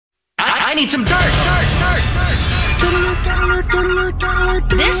I need some dirt.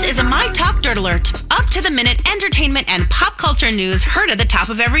 This is a My Talk Dirt Alert. Up to the minute entertainment and pop culture news heard at the top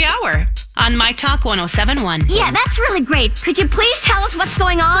of every hour on My Talk 107.1. Yeah, that's really great. Could you please tell us what's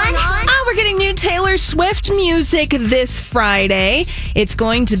going on? Oh, we're getting new Taylor Swift music this Friday. It's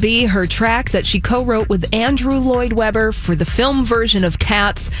going to be her track that she co-wrote with Andrew Lloyd Webber for the film version of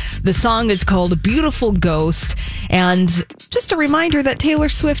Cats. The song is called Beautiful Ghost. And just a reminder that Taylor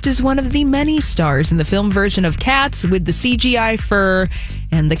Swift is one of the many stars in the film version of Cats with the CGI fur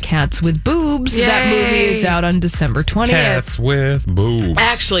and the cats with boobs. Yay. That movie is out on December 20th. Cats with boobs.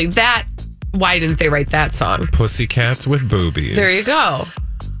 Actually, why didn't they write that song? Pussycats with boobies. There you go.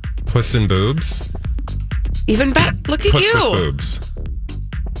 Puss and boobs. Even better. Look at Puss you. with boobs.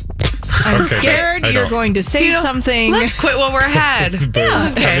 I'm Okay, scared I you're don't- going to say something. Let's quit while we're ahead.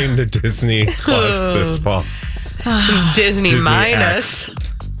 Boobs okay. coming to Disney Plus this fall. Disney minus. X.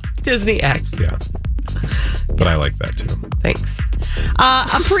 Disney X. Yeah. But I like that too. Thanks.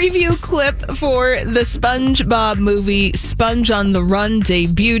 A preview clip for the SpongeBob movie Sponge on the Run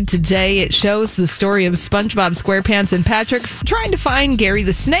debuted today. It shows the story of SpongeBob SquarePants and Patrick trying to find Gary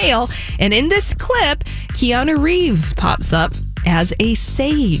the Snail. And in this clip, Keanu Reeves pops up as a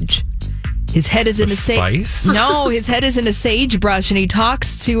sage. His head is in a spice? No, his head is in a sagebrush, and he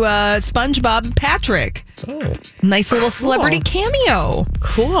talks to SpongeBob and Patrick. Oh. Nice little celebrity cameo.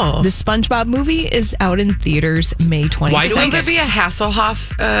 Cool. The SpongeBob movie is out in theaters May 26th. Why will there be a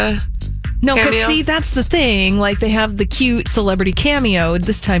Hasselhoff? No, because cameo? see, that's the thing. Like, they have the cute celebrity cameo.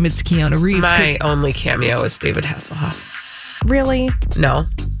 This time it's Keanu Reeves. My only cameo is David Hasselhoff. Really? No.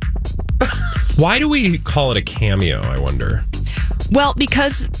 Why do we call it a cameo, I wonder? Well,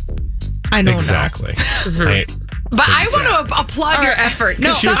 because I don't Exactly. But I want to applaud your effort.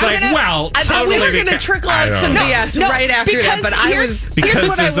 No, She was like, well, I thought we were going to trickle out some BS right after that, but I was...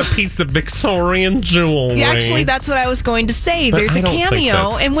 Because there's a piece of Victorian jewelry. Yeah, actually, that's what I was going to say. But There's I a don't think cameo,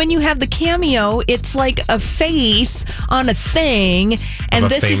 that's- and when you have the cameo, it's like a face on a thing, and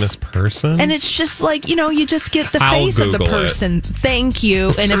Of a this famous is person? and it's just like, you just get the I'll face of the Google it. person. Thank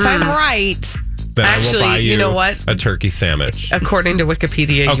you. And if I'm right, Then Actually, I will buy you know what? a turkey sandwich. According to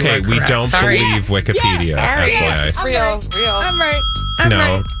Wikipedia, you Okay, are we correct. don't Sorry. believe Wikipedia. FYI. Real. I'm right. I'm No,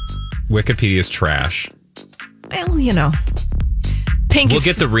 right. Wikipedia's trash. Well, Pink We'll is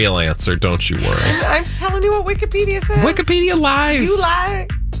get the real answer, don't you worry. I'm telling you what Wikipedia says. Wikipedia lies. You lie.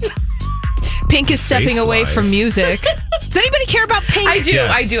 Pink is stepping Face away lies. from music. Does anybody care about Pink? I do.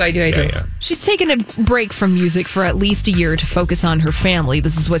 Yes. I do. Yeah. She's taken a break from music for at least a year to focus on her family.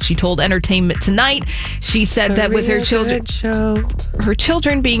 This is what she told Entertainment Tonight. She said that with her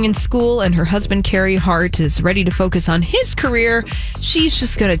children being in school and her husband Carrie Hart is ready to focus on his career, she's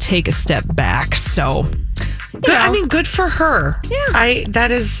just going to take a step back. So, Good, I mean, good for her. Yeah.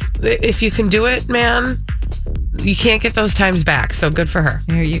 That is, if you can do it, man, you can't get those times back. So good for her.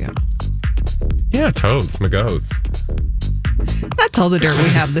 there you go. Yeah, toads, magoes. That's all the dirt we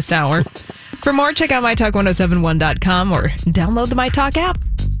have this hour. For more, check out mytalk1071.com or download the MyTalk app.